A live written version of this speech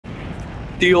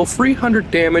deal 300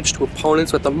 damage to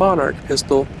opponents with the Monarch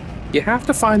Pistol, you have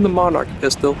to find the Monarch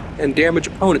Pistol and damage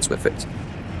opponents with it.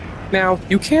 Now,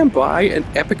 you can buy an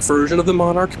epic version of the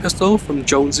Monarch Pistol from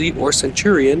Jonesy or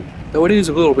Centurion, though it is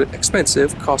a little bit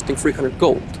expensive, costing 300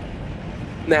 gold.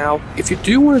 Now, if you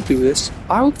do want to do this,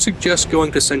 I would suggest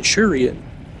going to Centurion,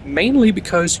 mainly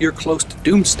because you're close to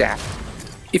Doomstat.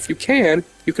 If you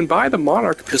can buy the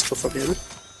Monarch Pistol from him,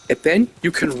 and then you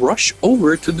can rush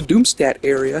over to the Doomstat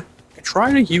area and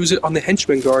try to use it on the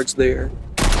henchman guards there.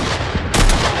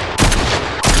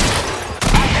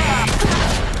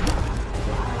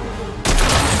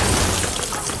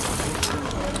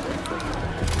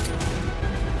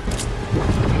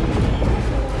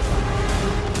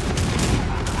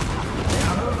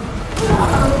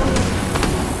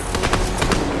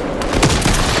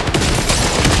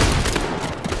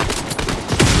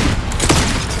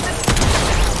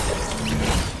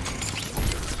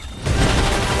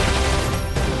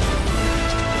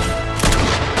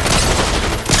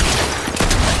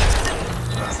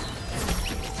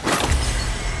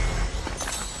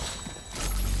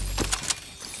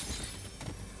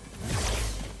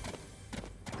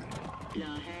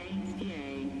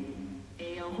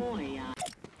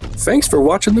 Thanks for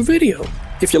watching the video.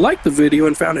 If you liked the video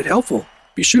and found it helpful,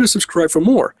 be sure to subscribe for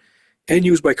more, and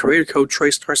use my creator code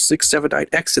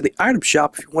TRAYSTAR679X in the item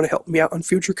shop if you want to help me out on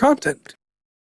future content.